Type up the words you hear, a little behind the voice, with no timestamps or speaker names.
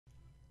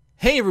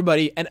Hey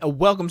everybody, and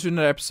welcome to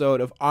another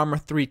episode of ArmA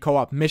 3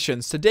 Co-op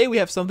Missions. Today we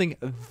have something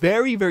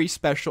very, very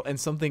special and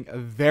something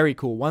very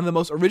cool. One of the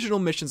most original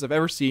missions I've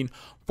ever seen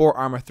for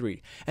ArmA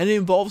 3. And it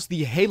involves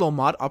the Halo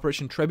mod,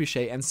 Operation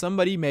Trebuchet, and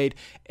somebody made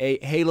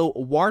a Halo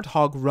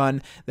Warthog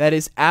run that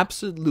is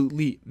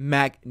absolutely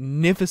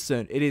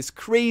magnificent. It is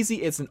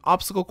crazy. It's an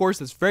obstacle course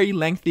that's very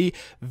lengthy,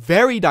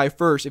 very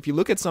diverse. If you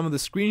look at some of the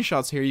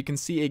screenshots here, you can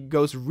see it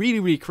goes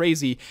really, really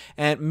crazy.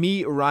 And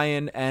me,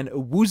 Ryan, and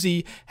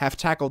Woozy have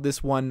tackled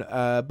this one.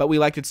 But we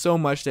liked it so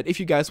much that if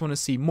you guys want to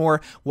see more,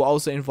 we'll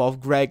also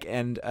involve Greg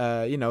and,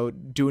 you know,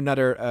 do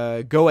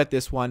another go at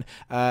this one.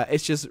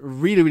 It's just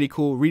really, really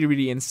cool, really,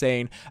 really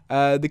insane.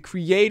 The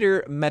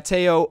creator,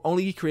 Matteo,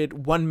 only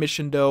created one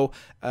mission though.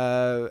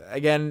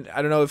 Again,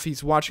 I don't know if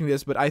he's watching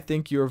this, but I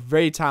think you're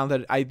very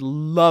talented. I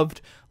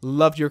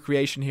loved your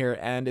creation here,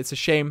 and it's a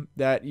shame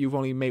that you've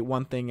only made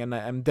one thing, and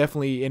I'm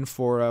definitely in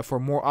for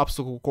more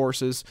obstacle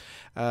courses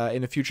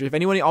in the future. If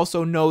anyone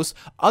also knows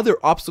other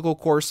obstacle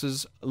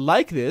courses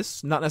like this,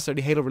 not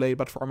necessarily Halo related,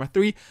 but for ArmA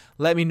 3,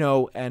 let me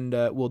know, and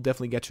we'll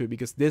definitely get to it,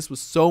 because this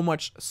was so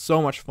much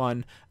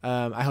fun.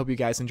 I hope you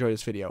guys enjoy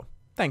this video.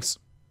 Thanks.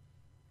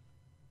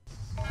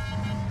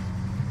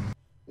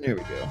 There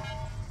we go.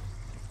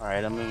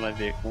 Alright, I'm in my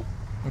vehicle.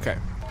 Okay.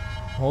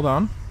 Hold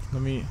on.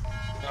 Let me...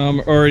 I'm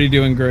already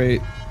doing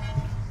great.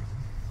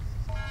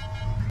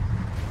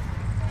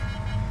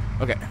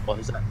 Okay. What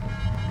is that?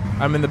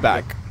 I'm in the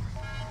back.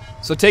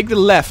 So take the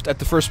left at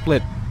the first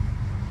split.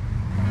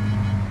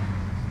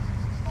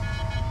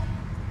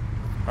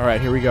 Alright,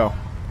 here we go.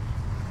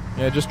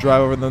 Yeah, just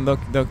drive over them. Don't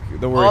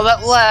worry. Oh,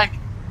 that lag!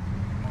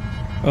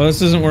 Oh,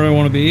 this isn't where I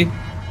want to be.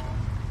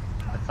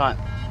 I can't.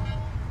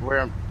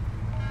 Where?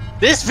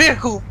 This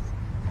vehicle!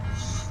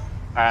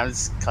 Alright, I'm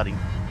just cutting.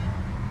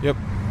 Yep.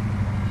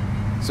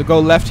 So go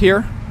left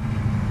here.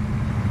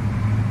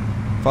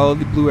 Follow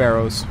the blue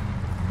arrows.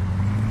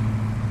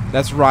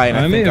 That's Ryan.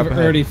 I may think, have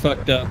already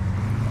fucked up.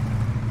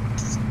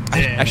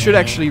 I should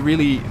actually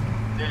really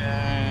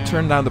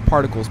turn down the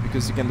particles,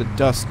 because again the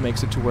dust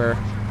makes it to where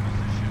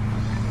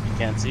You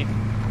can't see.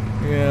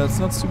 yeah, it's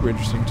not super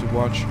interesting to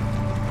watch.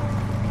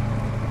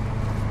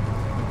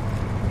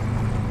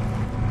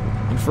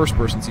 In first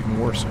person, it's even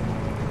worse.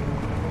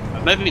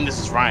 Maybe this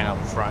is Ryan up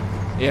front.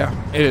 Yeah,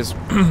 it is.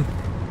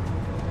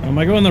 Am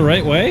I going the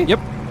right way? Yep.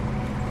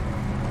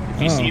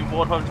 If you see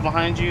warthogs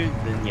behind you,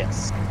 then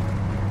yes.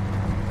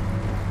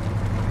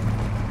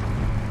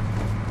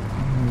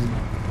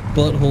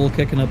 Butthole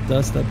kicking up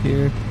dust up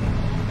here.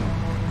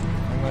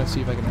 I'm gonna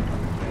see if I can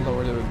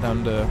lower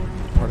down the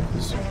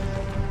particles.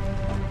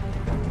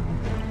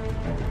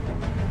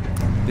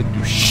 Didn't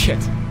do shit.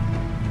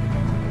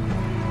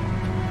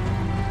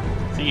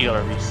 I think you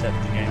gotta reset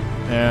the game.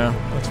 Yeah,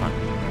 that's fine.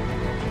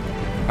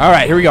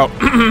 Alright, here we go.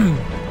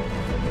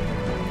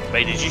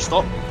 Wait, did you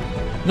stop?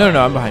 No,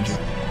 I'm behind you.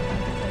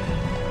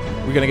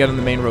 We're gonna get on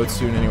the main road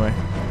soon anyway.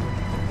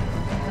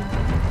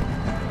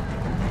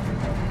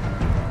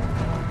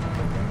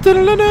 You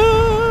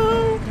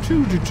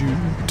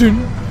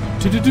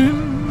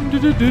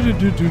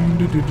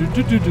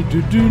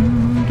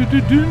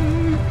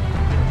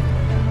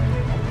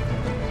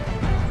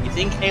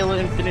think Halo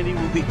Infinity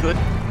will be good?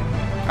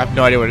 I have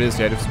no idea what it is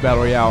yet. If it's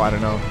Battle Royale, I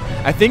don't know.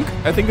 I think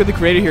what the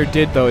creator here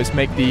did though is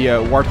make the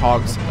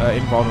warthogs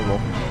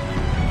invulnerable.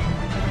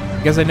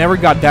 Because I never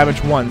got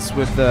damaged once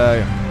with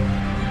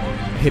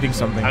hitting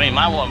something. I mean,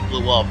 my one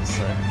blew up,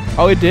 so...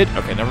 Oh, it did?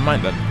 Okay, never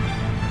mind then.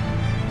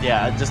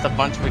 Yeah, just a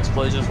bunch of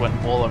explosions went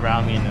all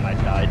around me and then I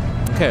died.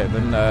 Okay,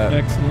 then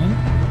Excellent.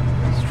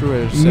 screw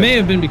it. May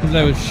have been because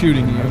I was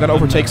shooting you. I've got to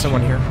overtake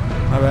someone here.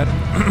 My bad.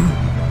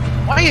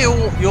 Why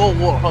are your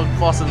warthog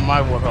faster than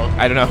my warthog?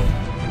 I don't know.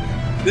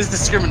 This is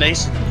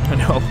discrimination. I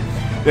know.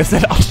 There's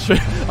that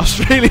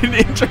Australian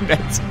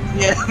internet.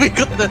 Yeah, we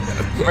got the...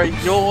 Right,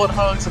 your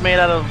warthogs are made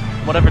out of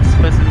whatever it's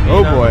supposed to be.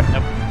 Oh boy.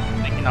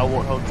 Making our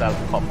warthogs out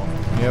of copper.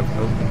 Yep.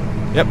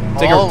 Yep.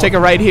 Take a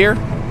right here.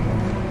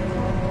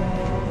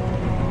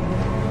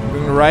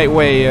 Going the right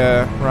way,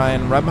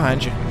 Ryan. Right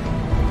behind you.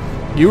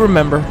 You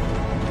remember.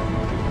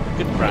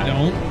 Good I Ryan.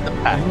 don't. The I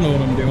pack. don't know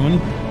what I'm doing.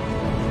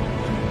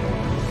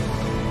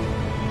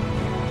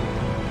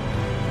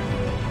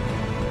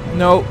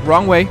 No,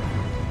 wrong way.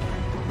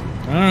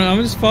 I don't know.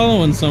 I'm just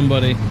following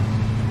somebody.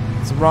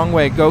 It's the wrong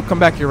way. Go, come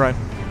back here, Ryan.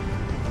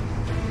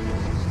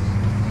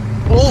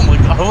 Oh my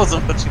god, I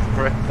wasn't watching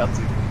for it. That's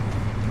it.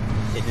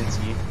 It didn't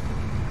see you.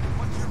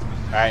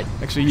 Alright.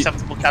 Actually,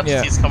 Acceptable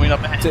casualties coming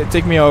up ahead.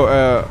 take me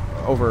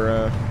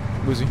over,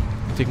 Woozy.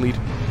 Take lead.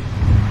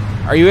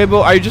 Are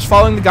you just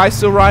following the guy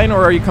still, Ryan,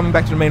 or are you coming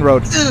back to the main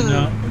road?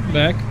 No,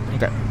 back.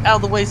 Okay. Out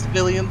of the way,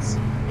 civilians.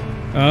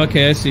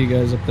 Okay, I see you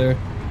guys up there.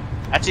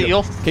 Actually,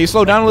 you're... Can you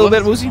slow down a little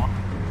bit, Woozy?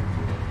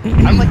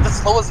 I'm like the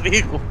slowest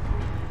vehicle.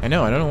 I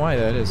know. I don't know why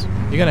that is.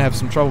 You're gonna have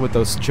some trouble with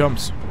those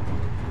jumps.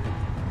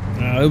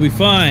 It'll be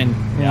fine.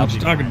 Yeah, What you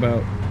talking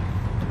about?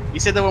 You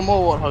said there were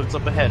more warthogs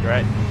up ahead,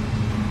 right?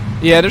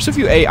 Yeah, there's a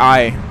few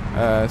AI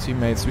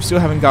teammates. We still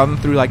haven't gotten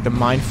through like the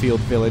minefield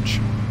village.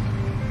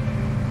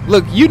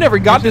 Look, you never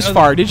got this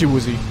far, did you,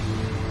 Woozy?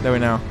 There we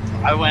now.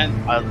 I went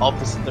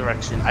opposite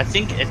direction. I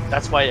think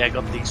that's why I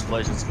got the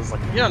explosions, because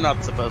like you're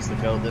not supposed to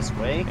go this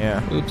way.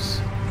 Yeah. Oops.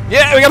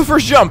 Yeah, we got the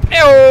first jump.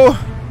 Ew!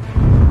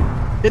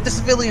 Hit the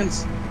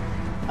civilians.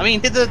 I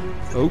mean, hit the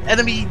Oh.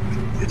 enemy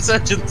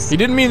insurgents. He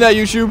didn't mean that,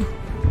 YouTube.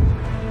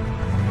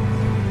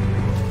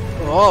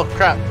 Oh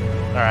crap!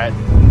 All right.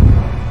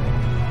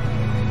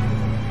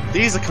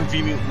 These are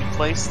conveniently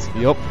placed.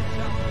 Yup.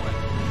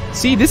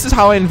 See, this is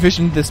how I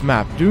envisioned this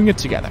map, doing it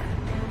together.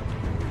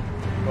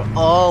 We're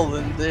all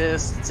in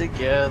this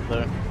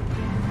together.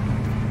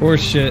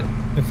 Horse shit.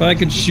 If I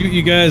could shoot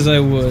you guys, I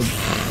would.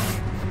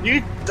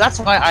 That's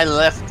why I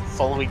left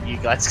following you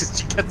guys,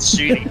 because you kept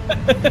shooting.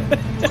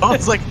 I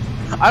was like,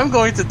 I'm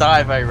going to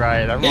die by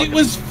Ryan. I'm not It gonna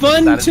was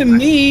fun to satisfy-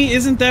 me.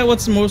 Isn't that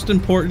what's most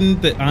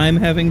important? That I'm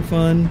having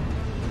fun?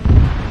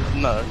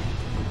 No.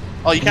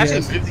 Oh, you can Yes.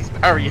 actually move these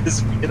barriers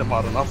if you hit them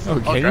hard enough.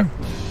 Okay. crap.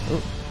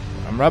 Oh,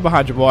 I'm right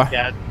behind you, boy.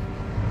 Yeah,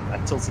 I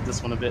tilted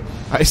this one a bit.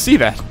 I see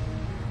that.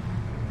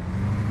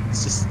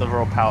 It's just the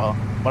raw power.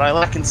 What I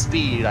lack in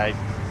speed, I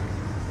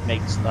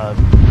make better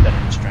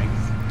in strength.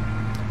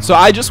 So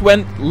I just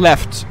went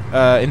left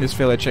in this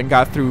village and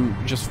got through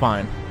just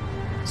fine.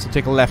 So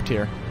take a left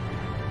here.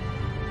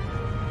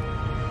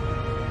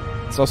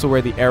 It's also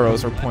where the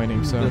arrows are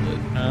pointing, so...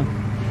 Huh?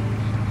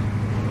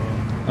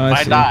 If I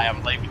I see. die,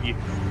 I'm blaming you.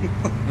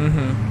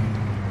 Mm-hmm.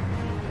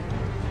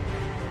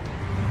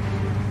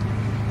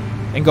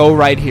 And go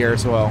right here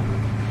as well.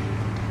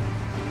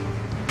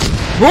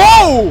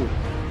 Whoa!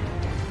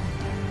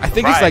 I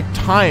think it's Right. like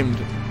timed.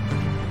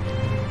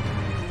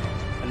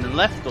 And then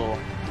left or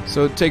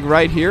So take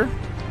right here.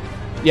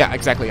 Yeah,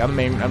 exactly, on the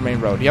main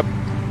road. Yep.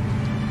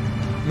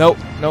 Nope,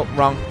 nope,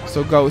 wrong.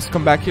 So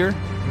come back here,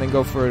 and then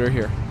go further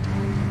here.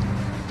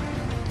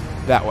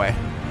 That way.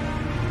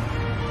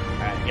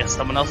 Alright, I guess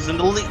someone else is in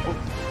the lead. Oh,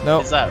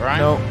 No. Is that right?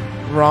 No,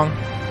 wrong.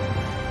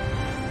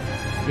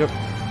 Yep.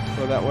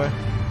 Go that way.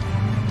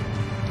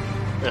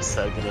 They're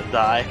so gonna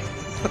die.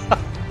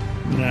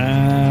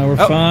 Nah, we're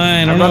Oh,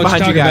 fine. I I'm don't know right what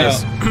behind you're you talking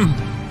guys.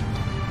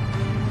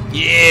 about.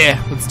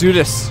 Yeah, let's do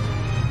this.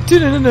 I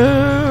don't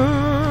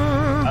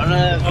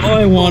know. All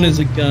I want is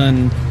a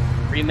gun.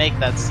 Remake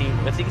that scene.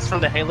 I think it's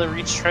from the Halo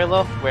Reach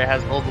trailer where it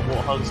has all the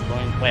warthogs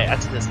going. Wait,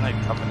 actually, there's no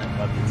Covenant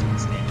weapons in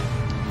this game.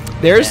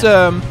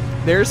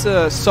 There's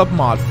a sub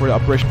mod for the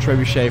Operation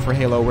Trebuchet for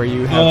Halo where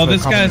you have. Oh, the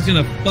this guy's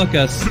Covenant. gonna fuck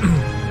us.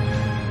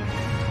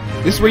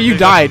 This is where you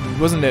died,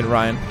 wasn't it,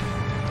 Ryan?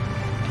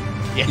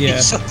 Yeah, Yeah.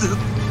 he shot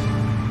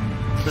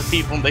the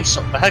people and they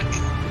shot back.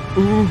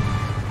 Ooh.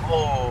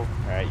 Oh,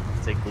 alright, you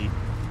can take lead.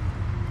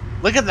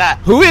 Look at that!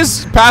 Who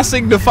is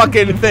passing the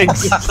fucking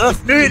things? Who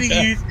do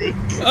you think?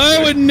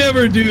 I would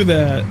never do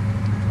that.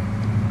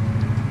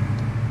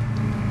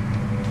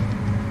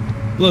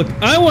 Look,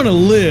 I want to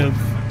live.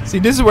 See,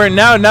 this is where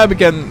now it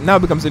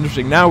becomes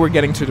interesting. Now we're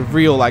getting to the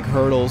real like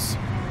hurdles.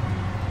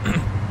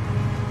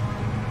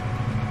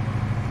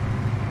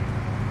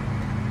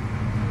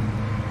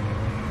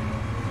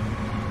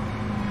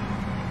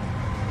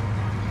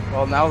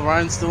 Well, now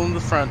Ryan's still in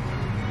the front.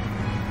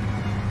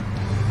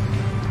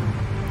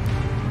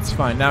 It's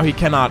fine. Now he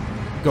cannot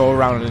go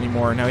around it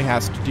anymore. Now he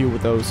has to deal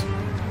with those.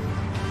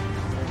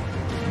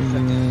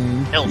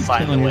 He'll Keep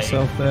find telling a way.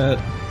 yourself that.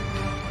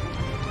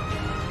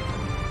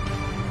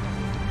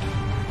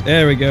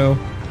 There we go.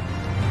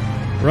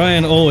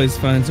 Ryan always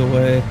finds a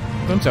way.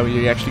 Don't tell me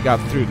you actually got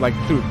through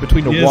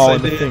between the Yes, wall I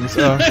and the did. things.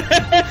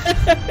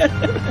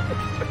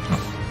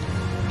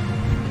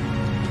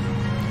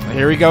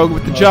 Here we go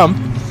with the jump.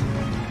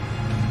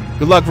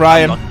 Good luck,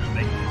 Ryan.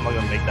 I'm not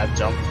gonna make that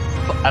jump.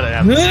 I don't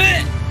have this.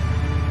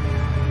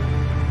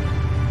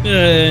 I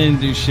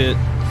didn't do shit.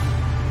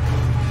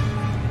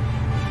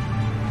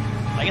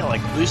 I get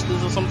like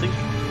boosters or something.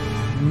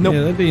 Nope.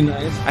 Yeah, that'd be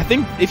nice. I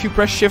think if you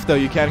press shift though,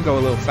 you can go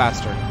a little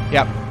faster.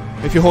 Yep.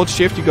 If you hold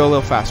shift, you go a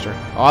little faster.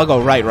 Oh, I'll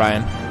go right,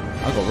 Ryan.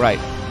 I'll go right.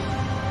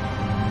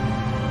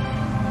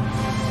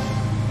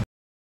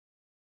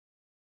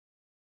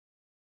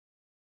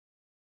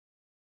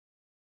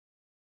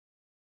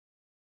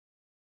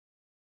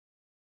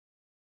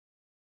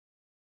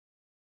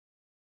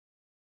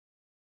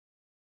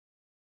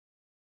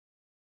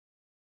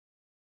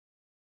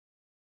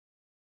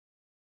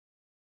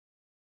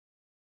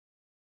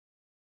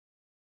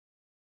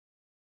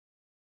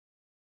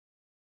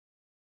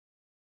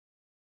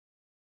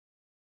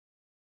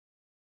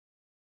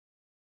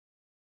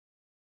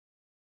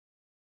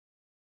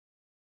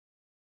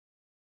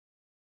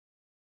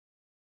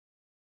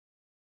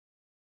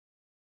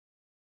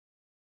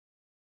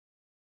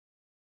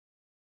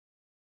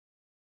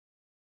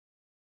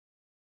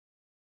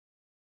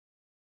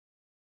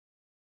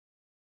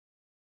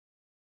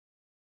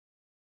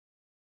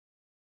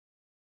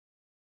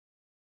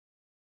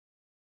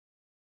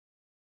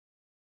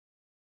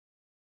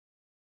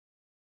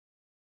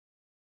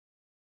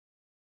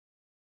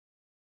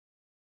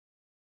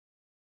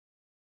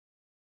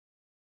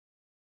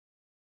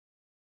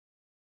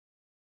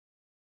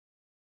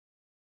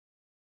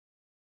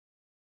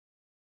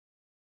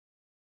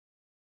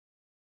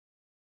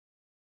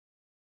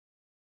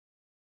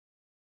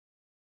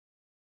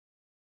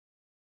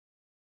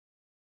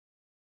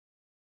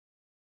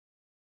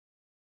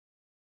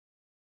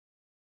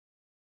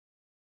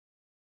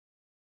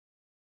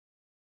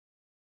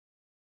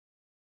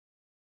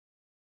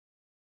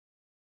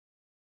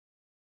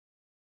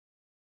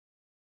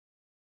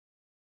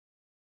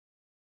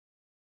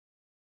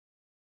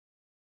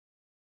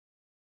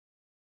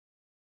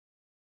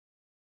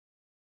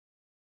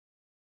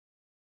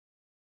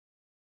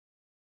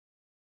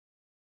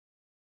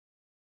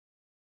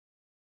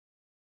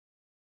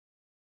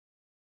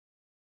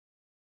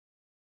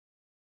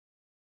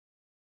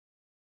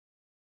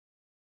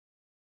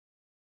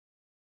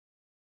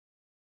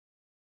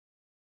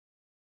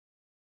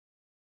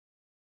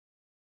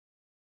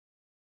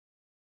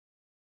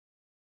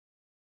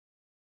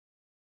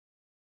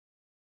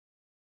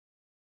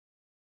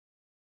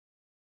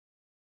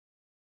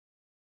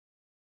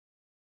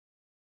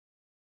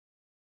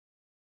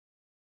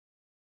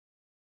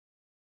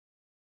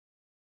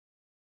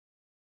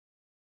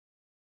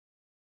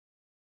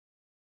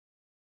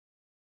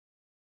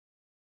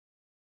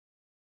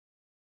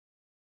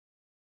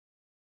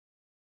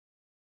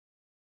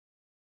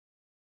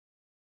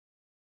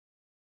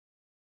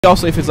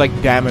 Also, if it's like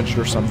damaged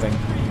or something.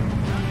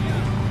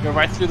 Go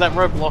right through that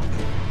roadblock.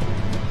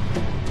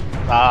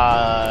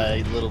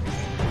 Little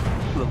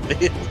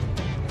bit.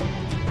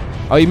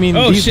 Oh, you mean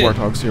these shit.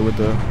 warthogs here with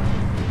the...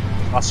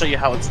 I'll show you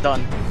how it's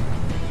done.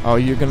 Oh,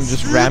 you're gonna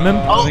just ram him?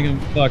 Oh. I think I'm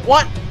fucked.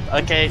 What?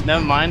 Okay,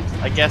 never mind.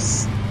 I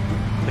guess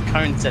the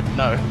cone said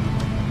no.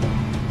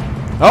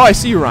 Oh, I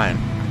see you, Ryan.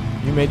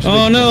 You made.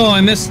 Oh no, I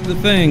missed the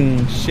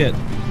thing. Shit.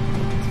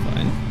 It's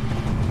fine.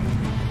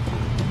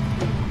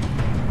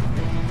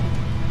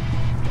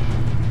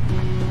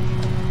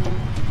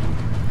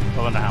 I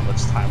wonder how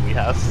much time we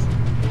have.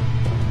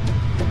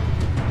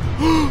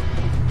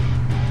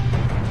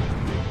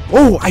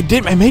 Oh, I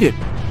did. I made it.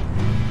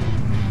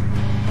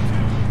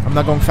 I'm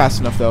not going fast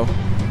enough though.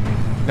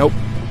 Nope.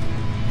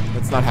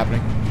 That's not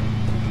happening.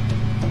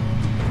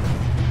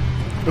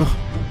 Ugh.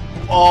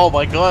 Oh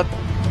my god.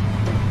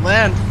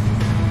 Land.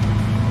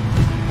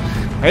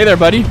 Hey there,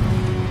 buddy.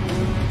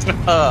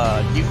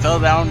 You fell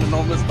down and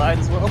almost died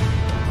as well?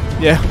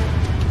 Yeah.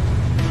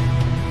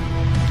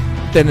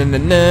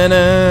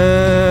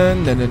 Da-na-na-na-na,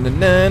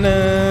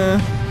 na-na-na-na-na.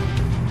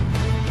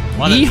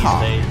 One of these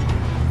Yeehaw. days,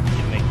 you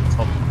can make the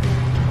top.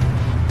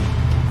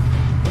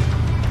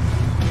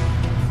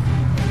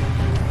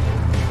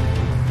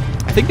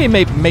 I think they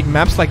may make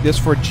maps like this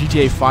for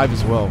GTA 5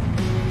 as well.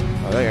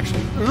 Oh, they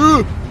actually.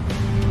 Ugh.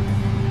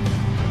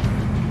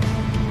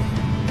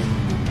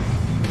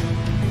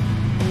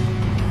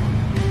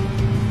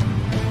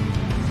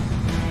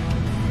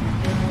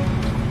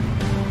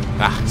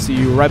 Ah, see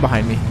you right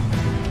behind me.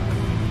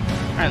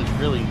 Man's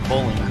really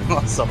bowling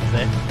us up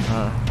there.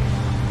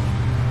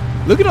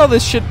 Look at all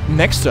this shit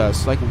next to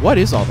us. Like, what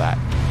is all that?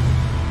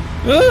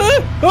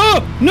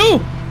 Oh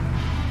no!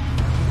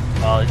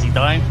 Oh, is he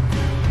dying?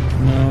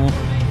 No.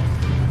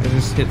 I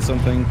just hit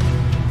something.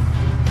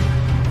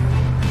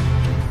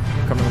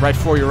 Coming right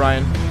for you,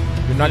 Ryan.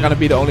 You're not gonna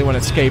be the only one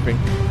escaping.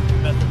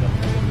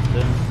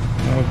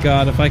 Oh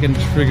god, if I can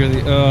trigger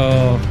the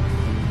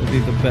that'd be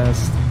the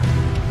best.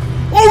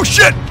 Oh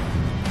shit!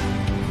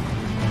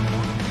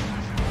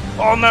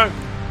 Oh no!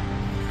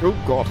 Oh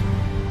god.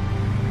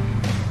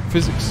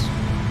 Physics.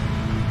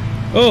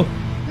 Oh!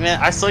 Man,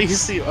 I saw you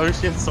see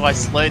ocean, so I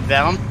slowed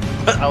down.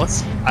 But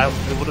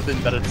it would have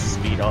been better to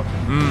speed up.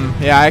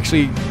 Yeah, I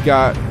actually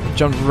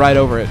jumped right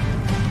over it.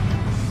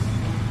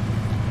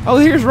 Oh,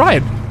 here's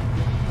Ryan.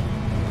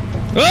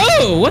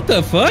 Oh! What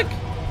the fuck?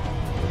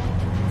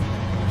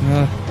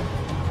 My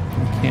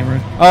camera.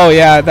 Oh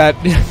yeah, that.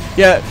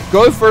 Yeah,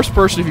 go first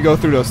person if you go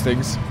through those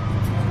things.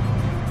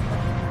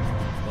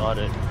 Got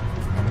it.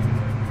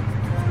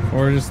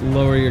 Or just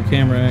lower your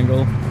camera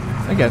angle.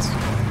 I guess.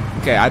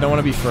 Okay, I don't want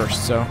to be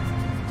first, so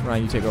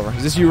Ryan, you take over.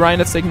 Is this you, Ryan,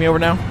 that's taking me over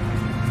now?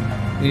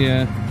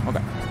 Yeah.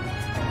 Okay.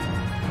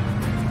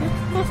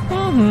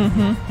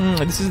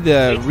 This is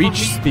the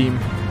Reach theme.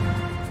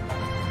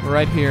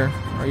 Right here.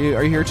 Are you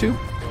here too?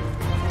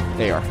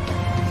 They are.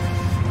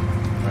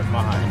 Right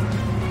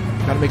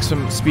behind. Gotta make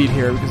some speed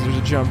here because there's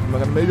a jump. I'm not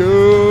gonna make it.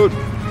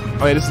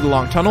 Oh yeah, this is the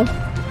long tunnel.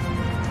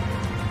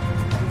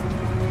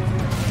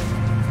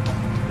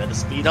 Better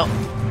speed up.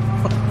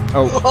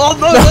 Oh. Oh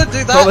no! Don't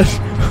do that.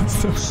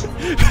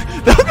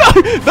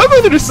 Don't go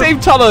through the same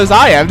tunnel as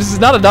I am. This is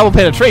not a double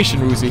penetration,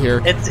 Woozy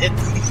here. It's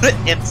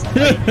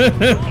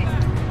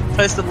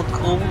supposed to look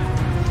cool.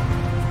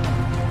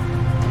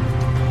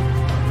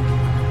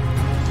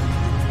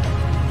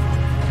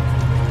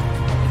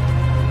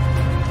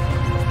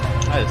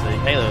 I say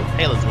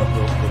Halo's what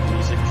real good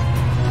music.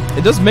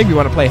 It does make me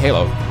want to play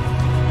Halo.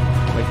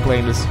 Like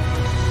playing this.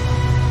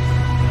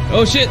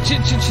 Oh shit!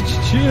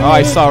 Oh,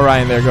 I saw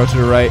Ryan there go to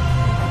the right.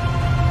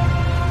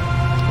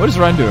 What is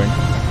Ryan doing?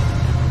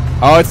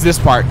 Oh, it's this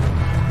part.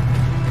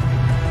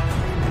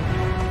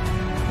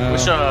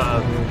 Wish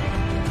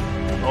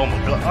oh my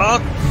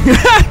god.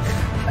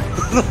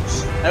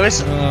 I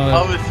wish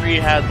Arma 3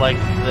 had like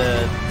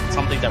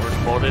something that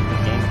recorded the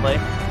gameplay.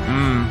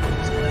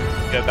 So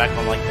go back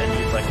on like and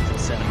use like the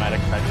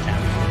cinematic type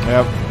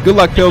camera. Yep. Good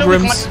luck,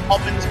 pilgrims. Like,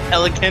 hop into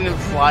Pelican and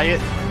fly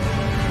it.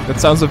 That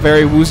sounds a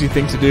very woozy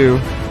thing to do.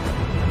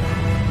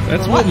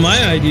 That's what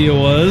my idea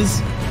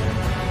was.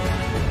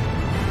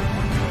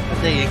 I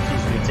think it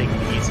keeps me taking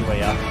the easy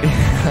way out.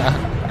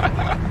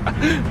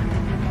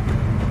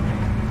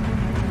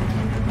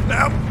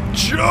 Now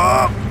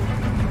jump!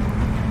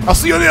 I'll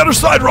see you on the other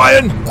side,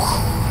 Ryan!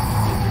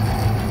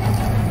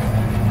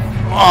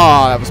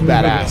 Oh, that was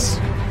badass.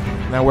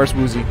 Now where's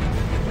Woozy?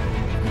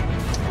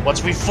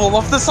 Watch me fall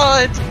off the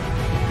side!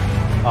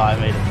 Oh, I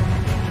made it.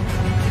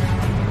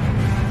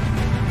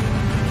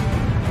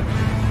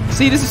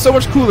 See, this is so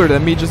much cooler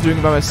than me just doing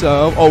it by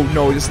myself. Oh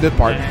no, this is the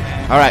part.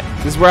 Alright,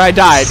 this is where I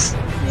died.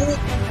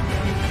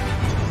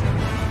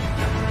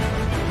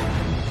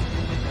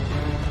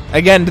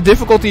 Again, the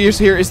difficulty is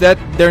here is that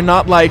they're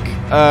not like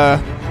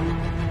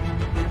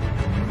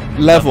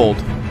leveled.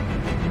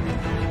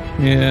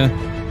 Yeah.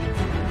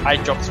 High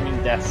drops mean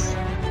death.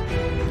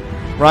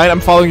 Ryan,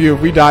 I'm following you.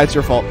 If we die, it's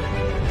your fault.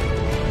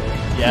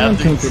 Yeah, I'm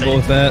comfortable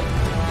with that.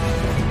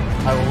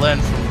 I will learn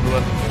from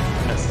whoever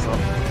messes up.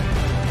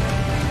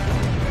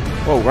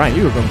 Whoa, Ryan,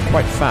 you were going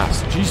quite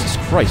fast. Jesus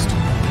Christ.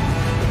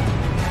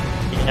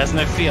 He has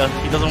no fear.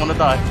 He doesn't want to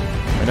die.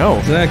 I know.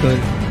 Exactly.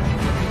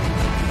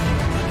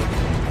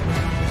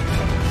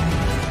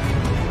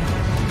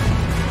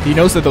 He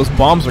knows that those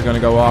bombs are going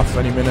to go off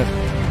any minute.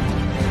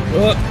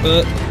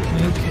 Okay.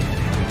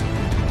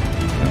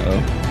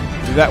 Uh-oh.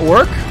 Did that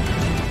work?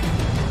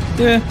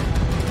 Yeah.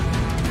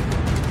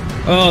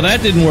 Oh,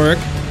 that didn't work.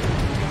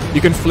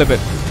 You can flip it.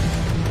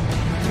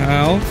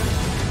 How?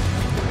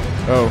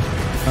 Oh.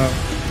 Oh.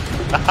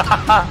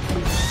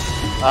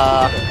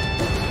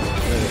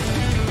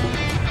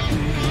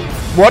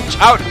 Watch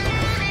out!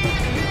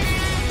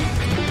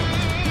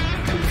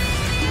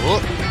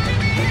 Whoop.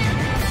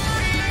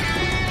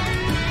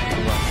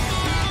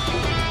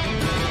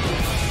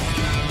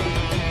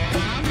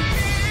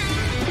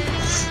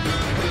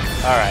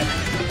 Alright.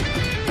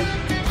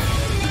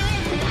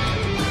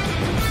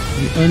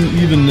 The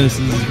unevenness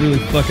is really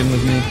fucking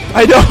with me.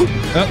 I know! Oh,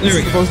 there This we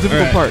is go. the most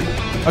difficult Alright.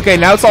 part. Okay,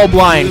 now it's all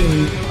blind.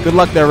 Good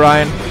luck there,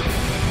 Ryan.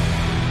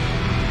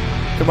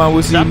 Come on,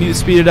 Woosie, you need to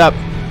speed it up.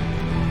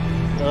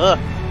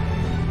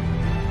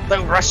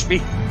 Don't rush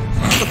me.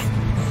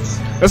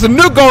 There's a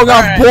nuke going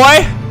off, Alright.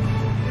 boy!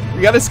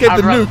 We gotta escape I'd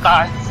the rather nuke.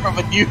 die from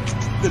a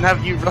nuke than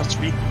have you rush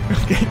me.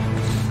 Okay.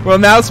 Well,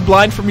 now it's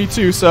blind for me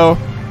too, so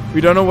we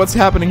don't know what's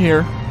happening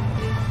here.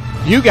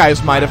 You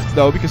guys might have,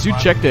 though, because you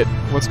checked it.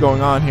 What's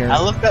going on here? I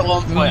looked at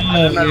one point.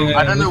 I don't know. Yeah,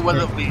 I don't know this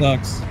whether part we,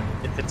 sucks.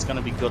 if it's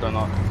gonna be good or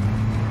not.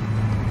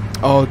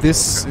 Oh,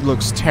 this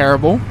looks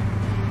terrible.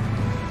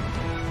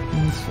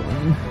 That's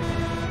fine.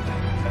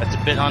 It's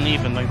a bit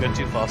uneven. Don't go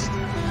too fast.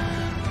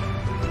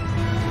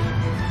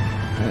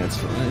 That's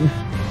fine.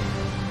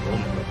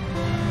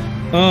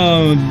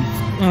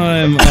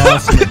 I'm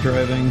awesome at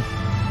driving.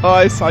 Oh,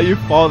 I saw you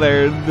fall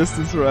there, and this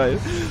is right.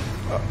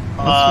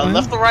 fine.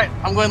 Left or right?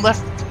 I'm going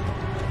left.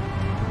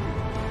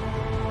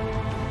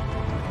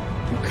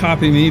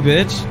 Copy me,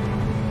 bitch.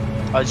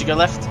 Oh, did you go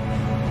left?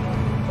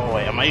 Oh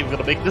wait, am I even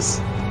gonna make this?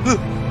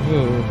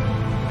 Whoa.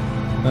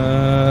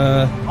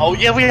 Oh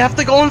yeah, we have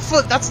to go on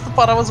foot. That's the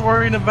part I was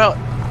worrying about.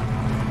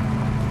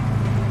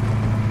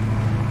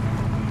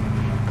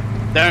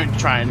 Don't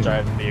try and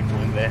drive the vehicle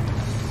in there.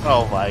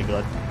 Oh my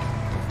god.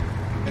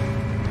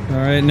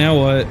 Alright, now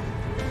what?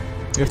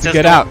 You have to Just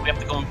get go- out. We have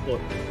to go on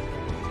foot.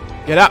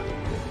 Get out.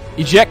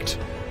 Eject.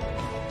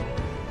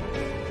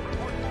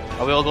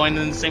 Are we all going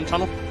in the same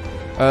tunnel?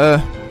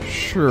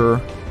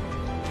 Sure.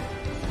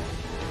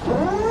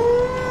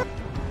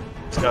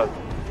 Let's go.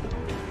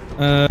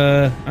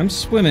 I'm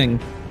swimming.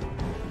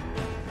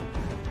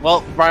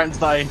 Well, Brian's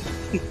dying.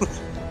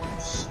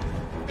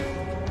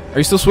 Are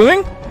you still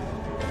swimming?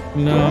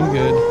 No, I'm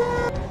good.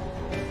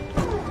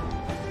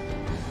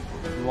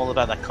 I'm all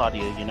about that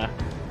cardio, you know.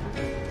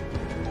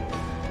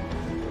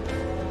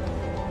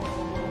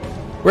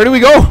 Where do we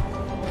go?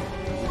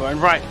 Going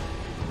right.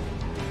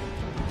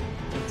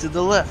 To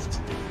the left.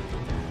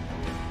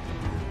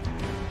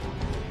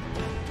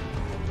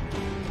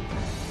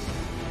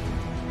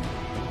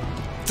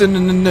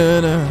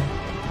 Da-na-na-na-na.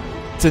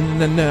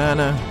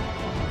 Da-na-na-na-na.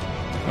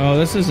 Oh,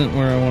 this isn't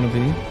where I want to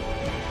be.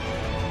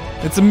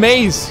 It's a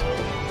maze.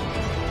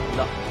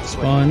 No, this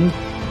way. Fun.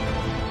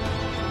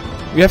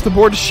 We have to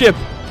board the ship.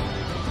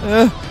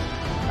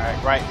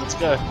 Alright, right, let's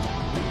go.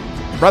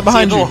 Right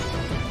behind See you. door.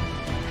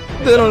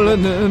 Please don't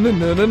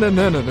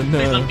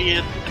Da-na-na-na-na-na-na-na-na. be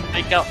a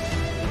fake out.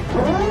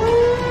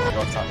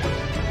 What's up?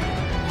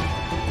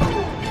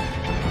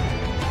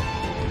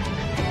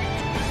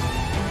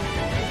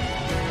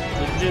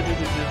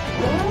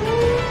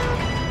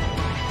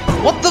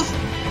 What the?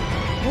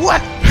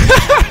 What?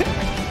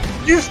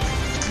 You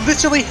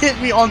literally hit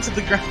me onto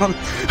the ground.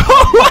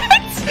 What?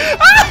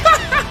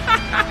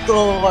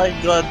 Oh my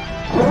god.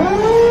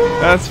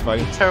 That's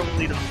funny.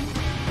 Terribly done.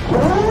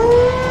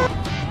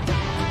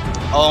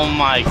 Oh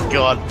my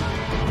god.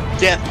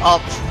 Get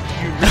up,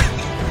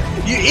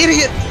 you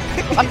idiot!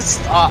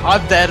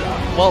 I'm dead.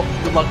 Well,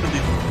 good luck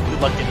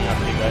getting out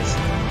of here, guys.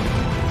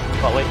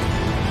 But wait.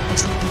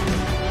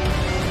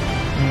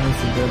 Oh,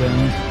 that's a dead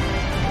end.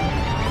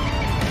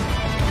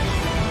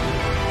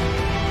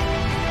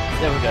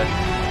 There we go.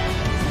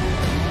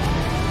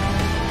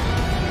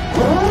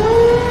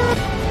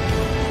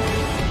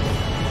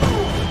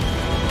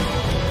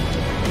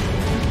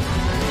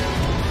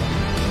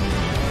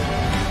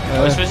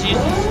 Are we supposed to use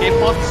these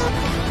skateboards?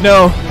 No.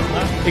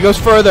 It goes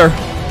further.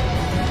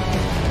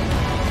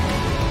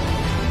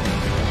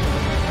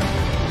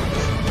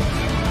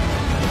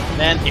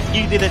 Man, if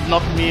you didn't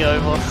knock me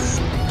over.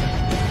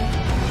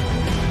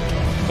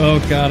 Oh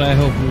god, I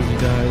hope Ruby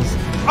dies.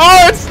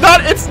 Oh, it's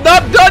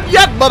not done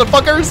yet,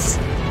 motherfuckers.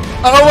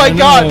 Oh my I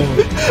god. know.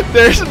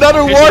 There's another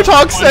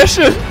Warthog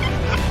session.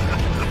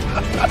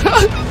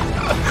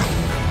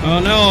 Oh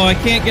no, I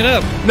can't get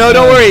up. No,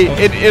 don't worry. Oh.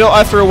 It'll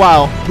after a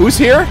while. Who's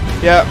here?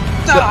 Yeah.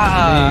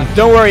 Ah!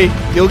 Don't worry.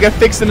 You'll get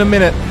fixed in a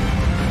minute.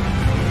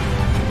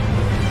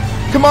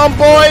 Come on,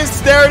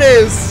 boys. There it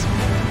is.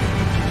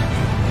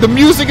 The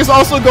music is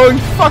also going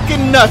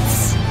fucking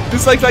nuts.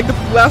 It's like the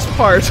last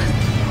part.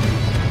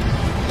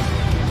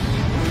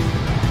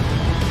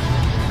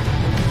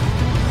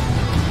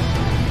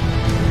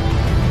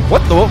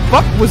 What the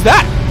fuck was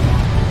that?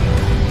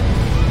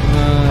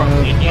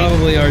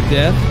 Probably our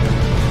death.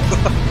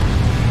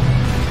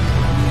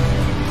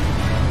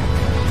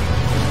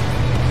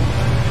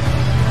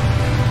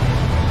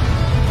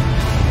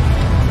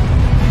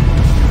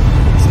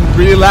 It's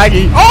really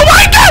laggy. Oh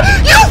my god!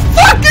 You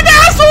fucking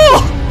asshole!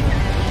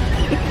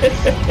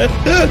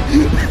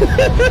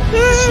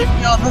 Shit,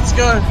 yeah, let's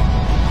go.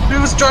 He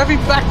was driving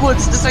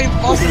backwards. This ain't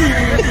possible.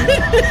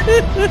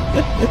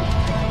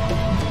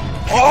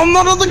 Oh, I'm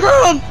not on the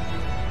ground.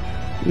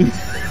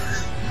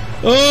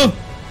 Oh!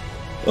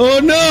 Oh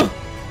no!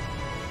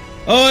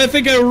 Oh, I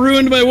think I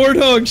ruined my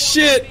Warthog.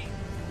 Shit!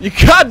 You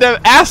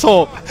goddamn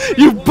asshole!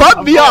 You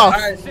bumped me off!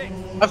 Alright.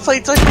 I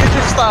played Tokyo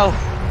Drift style.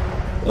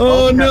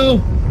 Oh no!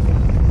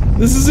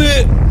 This is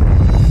it!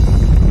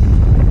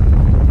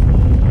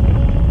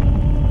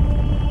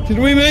 Did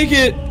we make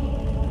it?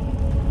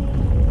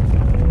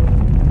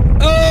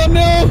 Oh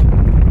no!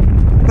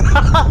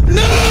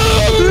 No!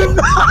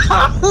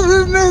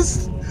 We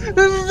missed.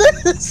 We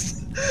missed.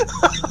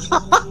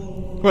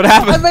 What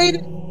happened? I made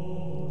it.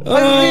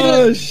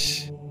 Oh,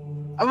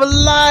 I'm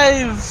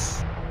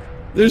alive.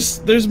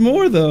 there's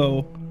more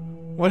though.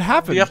 What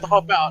happened? You have to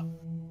hop out.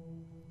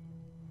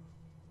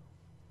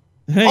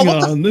 Hang Oh,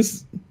 what on,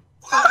 this.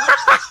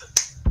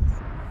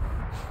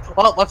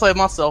 Well, I played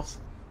myself.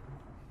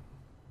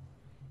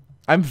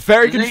 I'm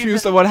very Did they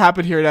confused even- on what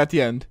happened here at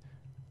the end.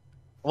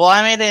 Well,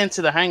 I made it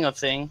into the hangar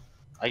thing.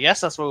 I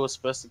guess that's where we were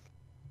supposed to.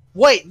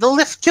 Wait, the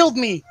lift killed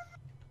me.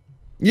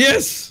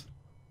 Yes.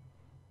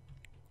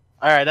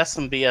 All right, that's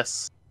some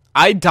BS.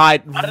 I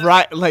died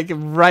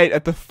right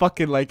at the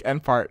fucking like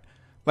end part.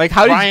 Like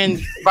how did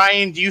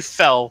Ryan, you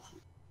fell.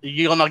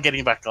 You're not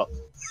getting back up.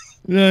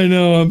 I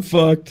know I'm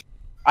fucked.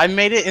 I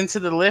made it into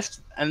the lift,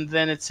 and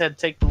then it said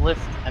take the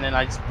lift, and then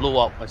I just blew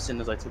up as soon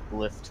as I took the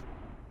lift.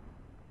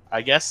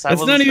 I guess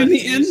That's not even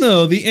the end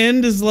though. The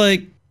end is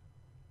like.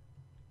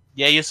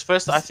 Yeah, you're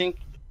supposed to. I think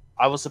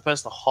I was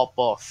supposed to hop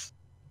off,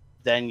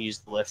 then use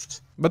the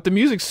lift. But the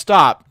music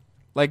stopped.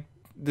 Like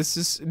this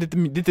is did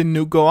the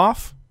nuke go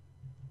off?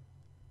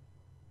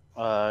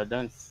 I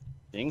don't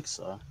think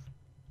so.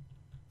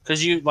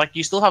 Cause you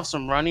still have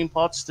some running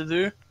parts to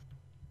do,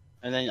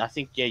 and then I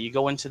think you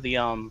go into the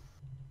and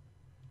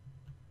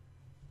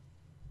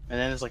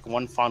then there's like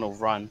one final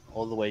run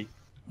all the way.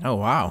 Oh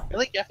wow. I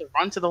think you have to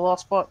run to the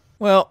last part.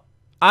 Well,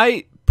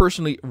 I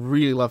personally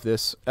really love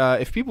this.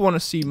 If people want to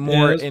see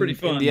more it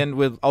was in the end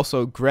with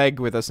also Greg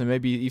with us and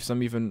maybe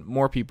some even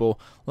more people,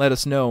 let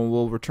us know and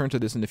we'll return to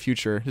this in the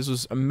future. This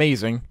was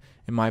amazing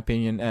in my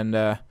opinion,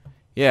 and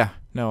yeah,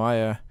 no,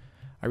 I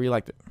really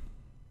liked it.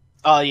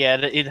 Oh yeah,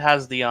 it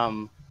has the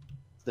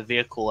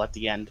vehicle at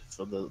the end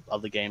for the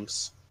other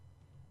games,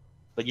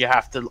 but you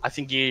have to. I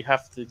think you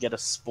have to get a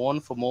spawn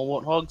for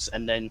more warthogs,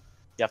 and then you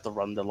have to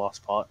run the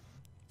last part.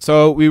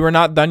 So we were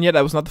not done yet.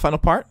 That was not the final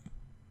part.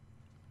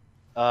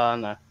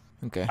 No.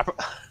 Okay.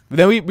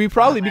 Then we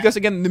probably, because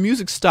again the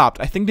music stopped.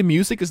 I think the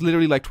music is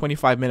literally like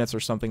 25 minutes or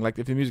something. Like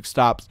if the music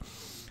stops,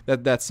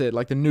 that's it.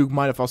 Like the nuke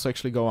might have also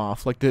actually go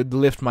off. Like the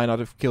lift might not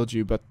have killed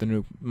you, but the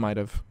nuke might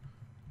have.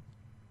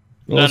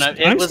 Well, No,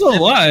 I'm still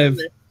alive.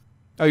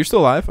 Oh, you're still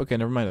alive? Okay,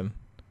 never mind then.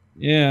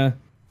 Yeah.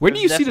 Where do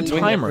you see the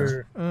Definitely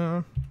timer?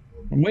 I'm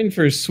waiting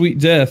for a sweet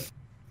death.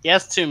 He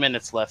has 2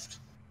 minutes left.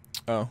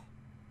 Oh.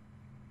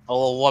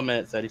 Oh, 1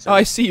 minute 30 seconds. Oh,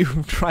 I see you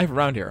drive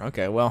around here.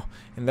 Okay, well,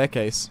 in that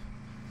case.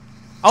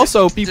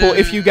 Also, people,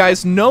 if you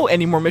guys know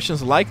any more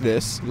missions like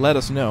this, let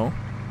us know.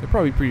 They're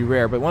probably pretty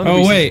rare, but one of the Oh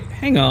reasons- wait,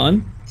 hang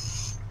on.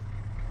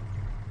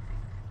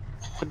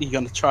 What are you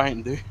gonna try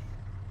and do?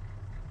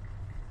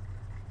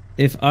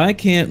 If I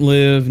can't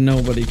live,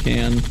 nobody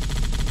can. I'm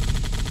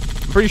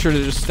pretty sure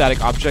they're just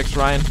static objects,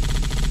 Ryan.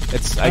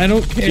 It's I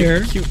don't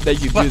care. Cute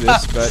that you do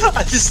this, but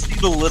I just see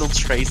the little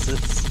traces.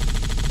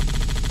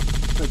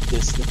 The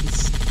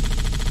distance.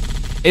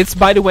 it's,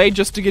 by the way,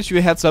 just to get you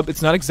a heads up,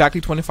 it's not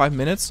exactly 25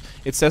 minutes.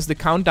 It says the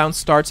countdown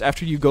starts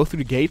after you go through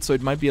the gate, so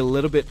it might be a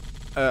little bit,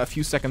 a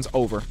few seconds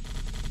over.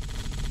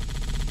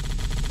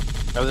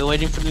 Are we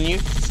waiting for the nuke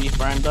to see if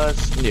Ryan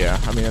dies? Yeah,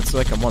 I mean, it's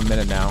like a 1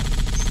 minute now.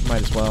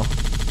 Might as well.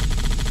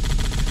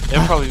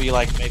 It'll probably be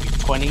like maybe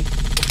 20 or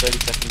 30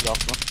 seconds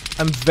after.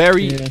 I'm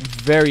very, Yeah.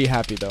 very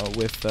happy though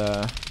with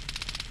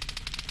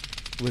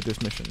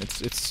this mission.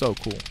 It's so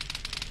cool.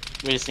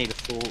 We just need a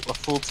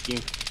full team.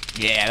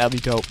 Yeah, that'll be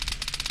dope.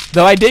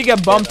 Though I did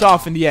get bumped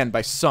off in the end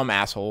by some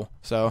asshole.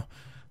 So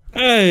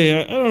Hey,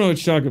 I don't know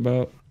what you're talking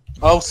about.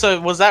 Oh, so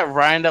was that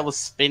Ryan that was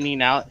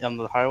spinning out on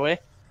the highway?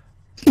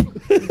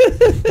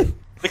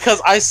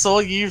 Because I saw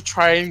you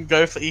try and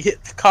go for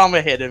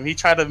Karma hit him. He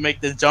tried to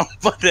make the jump,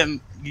 but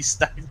then you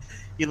stuck.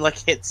 You like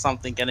hit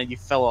something and then you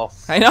fell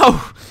off. I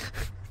know.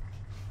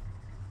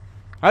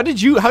 How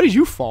did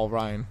you fall,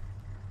 Ryan?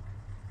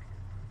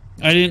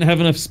 I didn't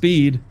have enough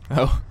speed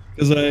Oh.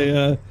 because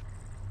I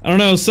don't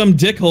know, some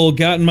dickhole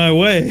got in my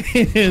way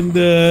and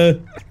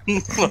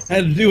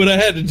had to do what I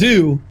had to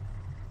do.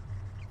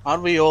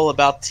 Aren't we all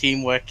about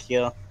teamwork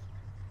here?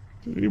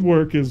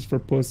 Teamwork is for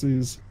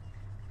pussies.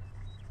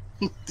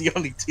 The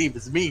only team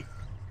is me.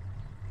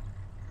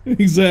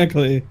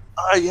 Exactly.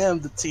 I am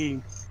the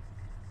team.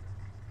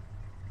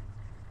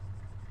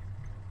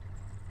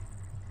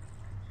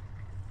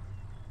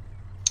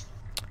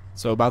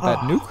 So about that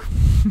nuke?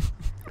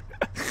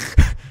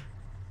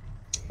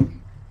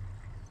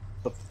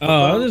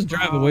 Oh, I'll just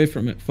drive away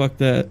from it. Fuck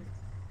that.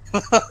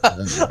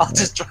 I'll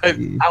just drive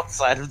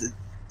outside of the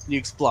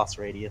nuke's blast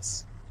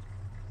radius.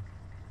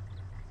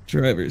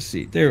 Driver's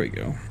seat. There we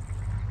go.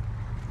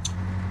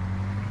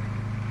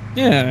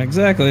 Yeah,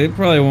 exactly. It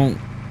probably won't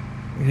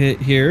hit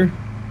here.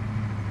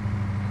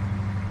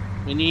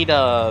 We need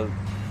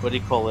what do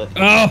you call it?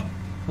 Oh!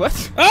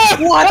 What? Ah!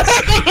 What?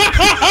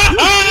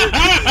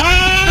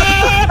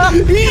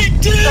 He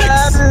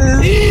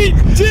did! He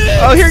did!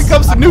 Oh, here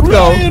comes the nuke,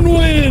 though. Ryan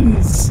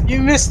wins!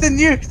 You missed the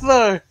nuke,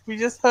 though. We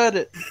just heard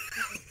it.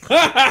 That's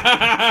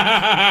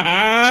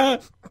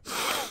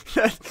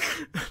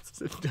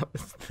the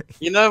dumbest thing.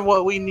 You know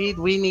what we need?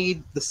 We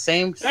need the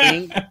same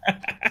thing,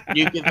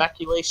 nuke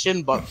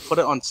evacuation, but put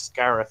it on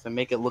Scarif and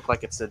make it look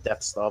like it's a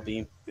Death Star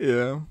beam.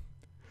 Yeah.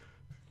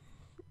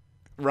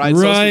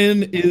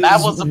 Ryan is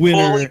That was a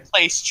winner. poorly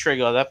placed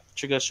trigger. That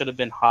trigger should have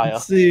been higher.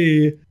 Let's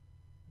see.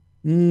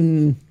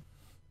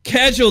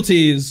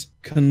 Casualties.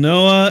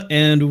 Kanoa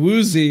and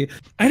Woozy.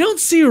 I don't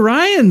see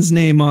Ryan's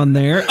name on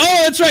there.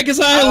 Oh, that's right, because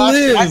I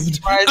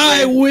lived.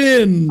 I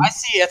win. I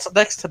see it's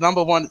next to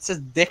number 1. It says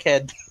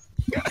dickhead.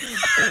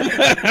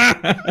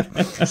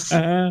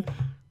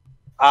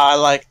 I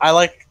like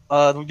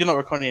you're not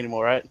recording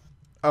anymore, right?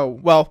 Oh,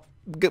 well,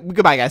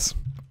 goodbye, guys.